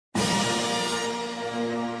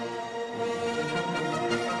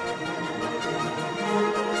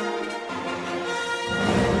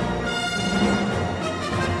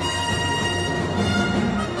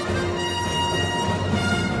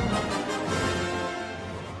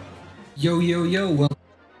Yo, yo, yo, well,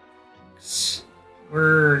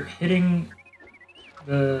 We're hitting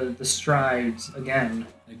the strides again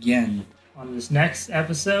on this next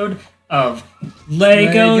episode of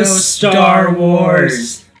Lego Star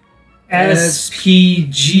Wars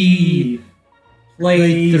SPG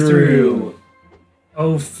playthrough.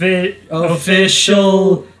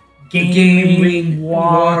 Official gaming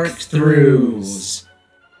walkthroughs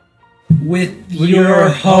with your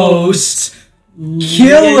host,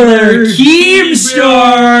 Killer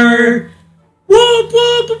Keemstar! Whoop,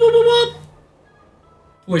 whoop, whoop, whoop, whoop.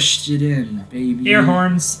 Pushed it in, baby. Air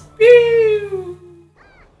horns. Pew.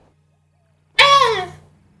 Ah.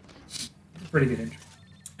 Pretty good intro.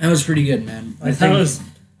 That was pretty good, man. I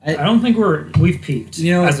don't think we've peaked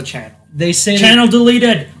as a channel. They say channel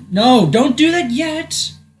deleted. No, don't do that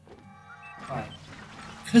yet. Why?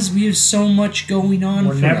 Because we have so much going on.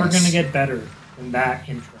 We're never gonna get better than that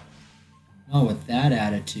intro. Oh, with that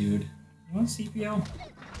attitude. You want CPO?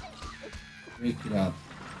 Break it up.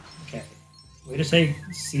 Okay. Way to say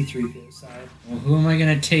C3PO side. Well, who am I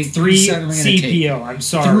gonna take? 3 CPO. I'm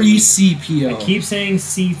sorry. 3 CPO. I keep saying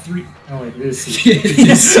C3. Oh, it is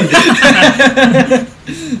CPO.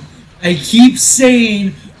 I keep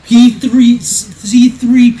saying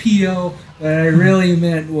C3PO, but I really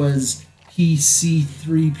meant was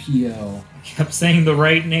PC3PO. I kept saying the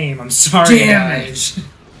right name. I'm sorry, Damn guys.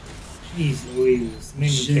 Jeez Louise. Name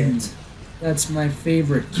the kit. That's my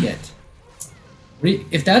favorite kit.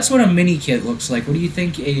 If that's what a mini kit looks like, what do you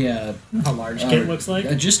think a large kit looks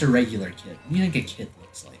like? Just a regular kit. What do you think a kit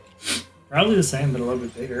looks like? Probably the same, but a little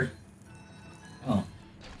bit bigger. Oh.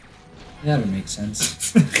 That would make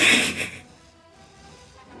sense. Go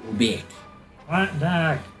big. What,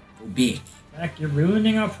 Dak? Go big. Dak, you're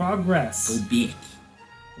ruining our progress. Go big.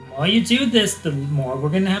 The more you do this, the more we're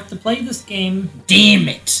gonna have to play this game. Damn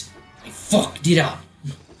it! I fucked it up.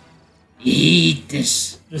 Eat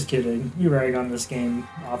this. Just kidding. You rag on this game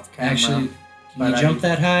off the camera. Actually, can you jump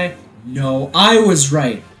that high? No, I was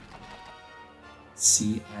right.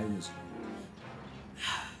 See, I was right.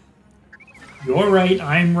 You're right,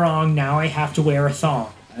 I'm wrong, now I have to wear a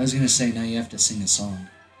thong. I was gonna say, now you have to sing a song.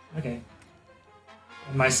 Okay.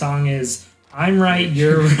 And my song is, I'm right,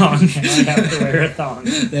 you're wrong, and I have to wear a thong.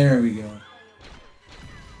 There we go.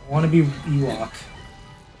 I want to be Ewok.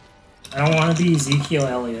 I don't want to be Ezekiel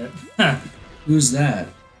Elliott. Who's that?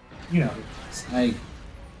 You know.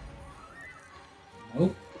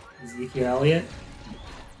 Nope. Ezekiel Elliott?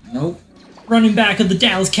 Nope. Running back of the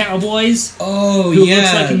Dallas Cowboys. Oh, who yeah,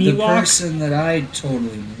 looks like an the Ewok. person that I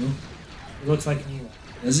totally knew. He looks like an Ewok.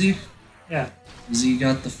 Does he? Yeah. Does he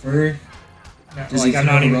got the fur? No, Does he I'm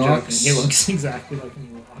not even rocks? joking. He looks exactly like an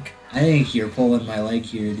Ewok. I think you're pulling my leg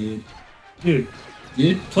here, dude.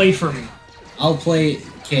 Dude, play for me. I'll play.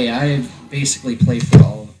 Okay, I basically play for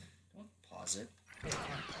all of them. Don't pause it.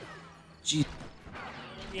 Jeez.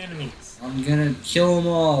 The enemies. I'm gonna kill them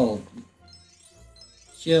all.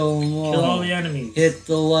 Kill them all. Kill all the enemies. Hit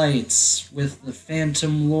the lights with the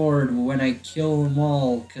Phantom Lord when I kill them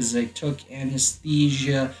all because I took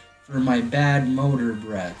anesthesia for my bad motor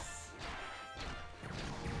breath.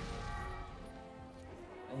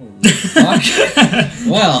 Holy fuck.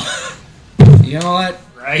 Well, you know what?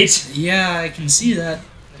 Right? Yeah, I can see that.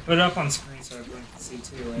 Put it up on screen so everyone can see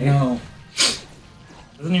too, right? No.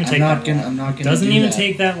 Doesn't even take that long. I'm not gonna Doesn't do even that.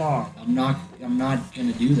 take that long. I'm not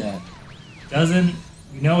gonna do that.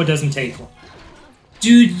 You know it doesn't take long.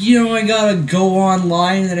 Dude, you know I gotta go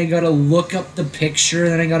online, then I gotta look up the picture,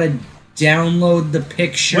 then I gotta download the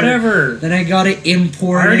picture. Whatever. Then I gotta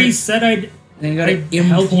import it. I already said I'd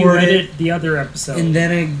help you edit the other episode. And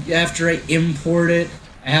then after I import it,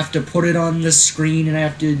 I have to put it on the screen and I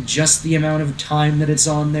have to adjust the amount of time that it's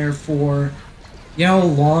on there for. You know how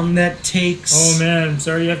long that takes? Oh man, I'm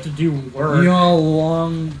sorry you have to do work. You know how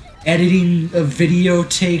long editing a video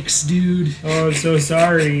takes, dude? Oh, I'm so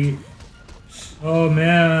sorry. Oh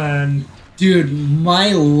man. Dude,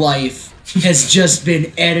 my life has just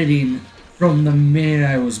been editing from the minute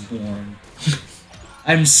I was born.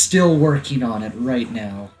 I'm still working on it right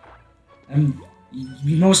now.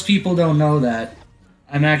 Most people don't know that.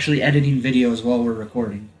 I'm actually editing videos while we're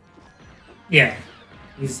recording. Yeah.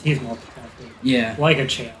 He's multitasking. Yeah. Like a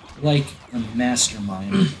champ. Like a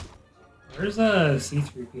mastermind. Where's a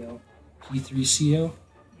C3PO? P3CO?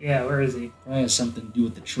 Yeah, where is he? Probably has something to do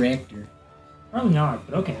with the tractor. Probably not,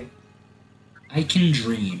 but okay. I can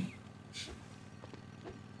dream.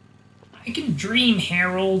 I can dream,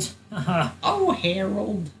 Harold. Oh,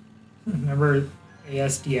 Harold. Remember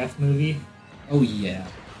ASDF movie? Oh, yeah.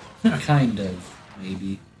 Kind of,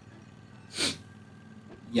 maybe.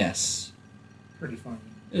 Yes. Pretty funny.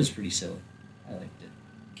 It was pretty silly. I liked it.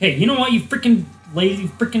 Okay, you know what, you freaking lazy,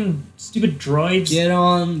 freaking stupid droids?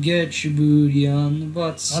 Get your booty on the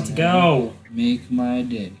butts. Let's go. Make my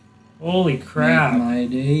day. Holy crap. Make my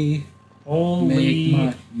day.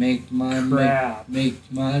 Holy Make my crap.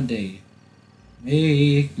 Make my day.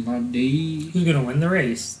 Make my day. Who's gonna win the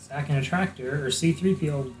race? Zach in a tractor or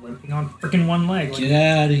C-3PO limping on freaking one leg? Get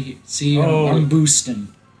out of here. See, I'm boosting.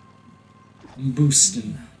 I'm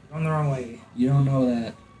boosting. Going the wrong way. You don't know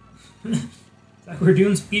that. Zach, we're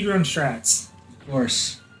doing speedrun strats. Of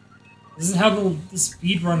course. This is how the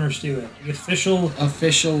speedrunners do it. The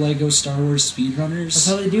official Lego Star Wars speedrunners. That's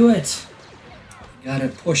how they do it. Gotta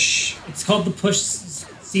push. It's called the push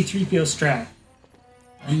C-3PO strat.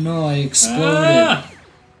 I know, I exploded.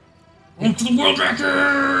 Went to the world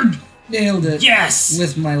record! Nailed it. Yes!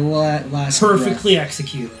 With my last Perfectly breath.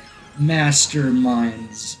 executed.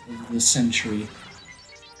 Masterminds of the century.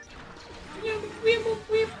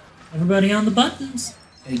 Everybody on the buttons.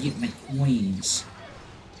 Gotta get my coins.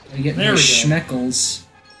 Gotta get There my we go. schmeckles.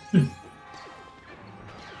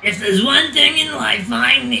 If there's one thing in life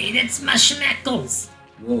I need, it's my schmeckles.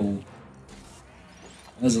 Whoa.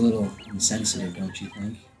 That was a little insensitive, don't you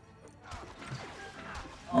think?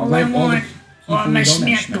 All I want are my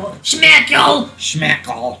schmeckle. Schmeckle!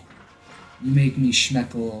 Schmeckle! You make me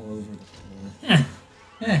schmeckle all over the floor.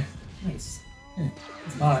 Nice.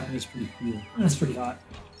 That's hot. That's pretty cool. That's pretty hot.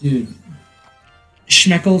 Dude,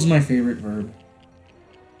 schmeckle's my favorite verb.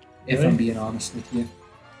 If Really? I'm being honest with you.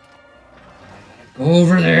 Go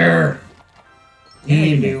over there! Yeah,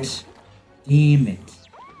 you Damn do. it. Damn it.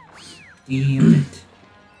 Damn it.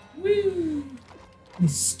 Woo!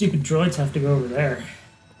 These stupid droids have to go over there.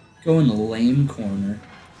 Go in the lame corner.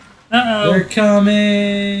 Uh-oh! They're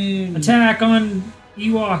coming! Attack on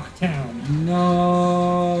Ewok Town.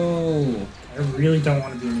 No! I really don't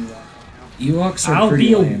want to be an Ewok right now. Ewoks are I'll pretty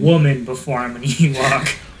be a lame. woman before I'm an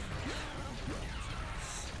Ewok.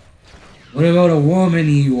 What about a woman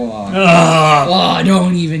Ewok? Ugh! Oh,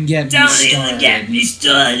 don't even get me started. Don't even get me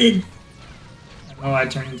started! I know I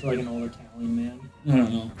turned into like an old Italian man. I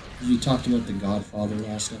don't know. You talked about The Godfather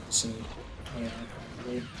last episode. Yeah,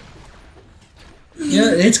 probably.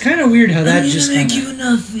 Yeah, it's kind of weird how that just make kinda, you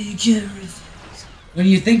enough you can't refuse. when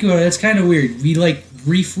you think about it, it's kind of weird. We like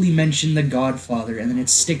briefly mentioned The Godfather, and then it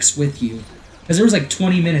sticks with you because there was like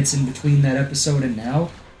 20 minutes in between that episode and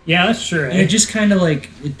now, Yeah, that's true. and it just kind of like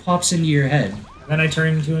it pops into your head. Then I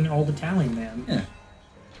turned into an old Italian man. Yeah,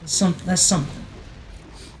 that's something.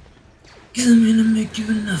 Cause I'm gonna make you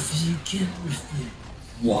enough you can't refuse.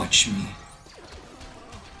 Watch me.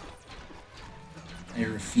 I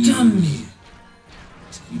refuse. Tell me.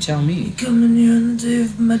 You tell me. Coming here on the day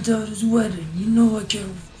of my daughter's wedding. You know I can't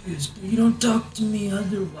refuse, but you don't talk to me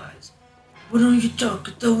otherwise. Why don't you talk?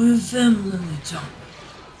 I thought we were family talk.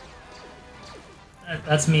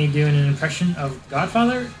 That's me doing an impression of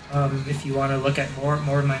Godfather. If you want to look at more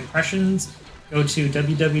of my impressions, go to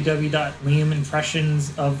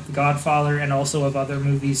www.liamimpressionsofthegodfather and also of other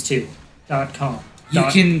movies too.com. You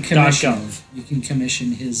can commission. .gov. You can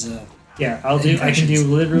commission his. Yeah, I can do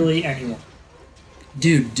literally anyone.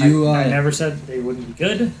 Dude, do I never said they wouldn't be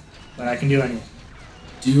good, but I can do anyone.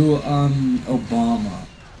 do Obama.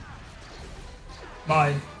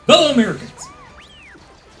 My fellow Americans,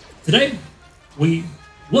 today we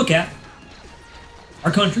look at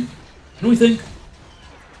our country and we think,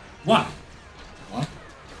 why? What?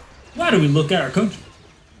 Why do we look at our country?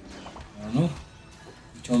 I don't know.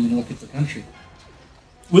 You told me to look at the country.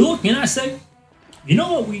 We look and I say, you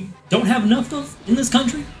know what we don't have enough of in this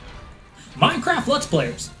country? Minecraft Let's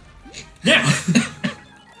Players. Now,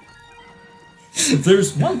 if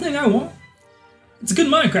there's one thing I want, it's a good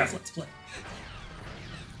Minecraft Let's Play.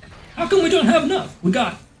 How come we don't have enough? We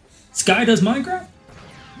got Sky Does Minecraft,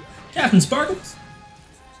 Captain Sparkles,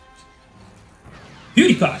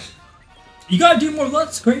 PewDiePie. You gotta do more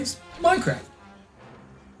Let's Plays Minecraft.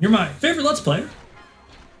 You're my favorite Let's Player,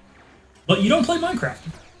 but you don't play Minecraft.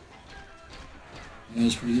 That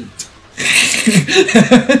was pretty good.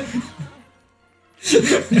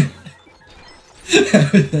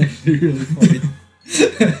 That's really funny.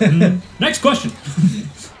 Next question.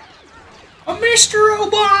 Mr.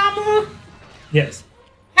 Obama, Yes.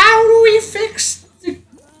 how do we fix the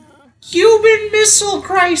Cuban Missile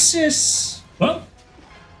Crisis? Well,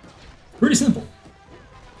 pretty simple.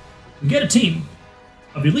 We get a team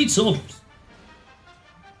of elite soldiers.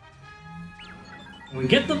 And we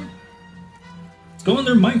get them to go on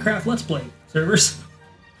their Minecraft Let's Play servers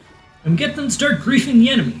and get them to start griefing the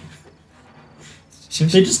enemy.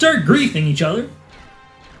 They just start griefing each other,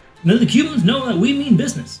 and then the Cubans know that we mean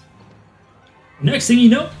business. Next thing you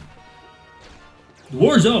know, the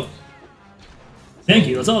war's over. Thank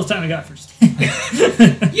you. That's all the time I got for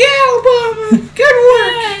Yeah, Obama! Good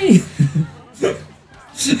work!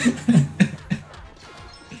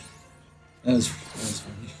 That was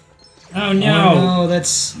funny. Oh no! Oh no,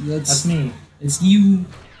 that's me. It's you.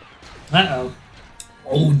 Uh-oh.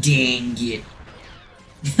 Oh dang it.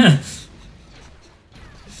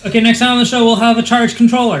 Okay, next time on the show we'll have a charged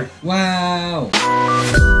controller. Wow.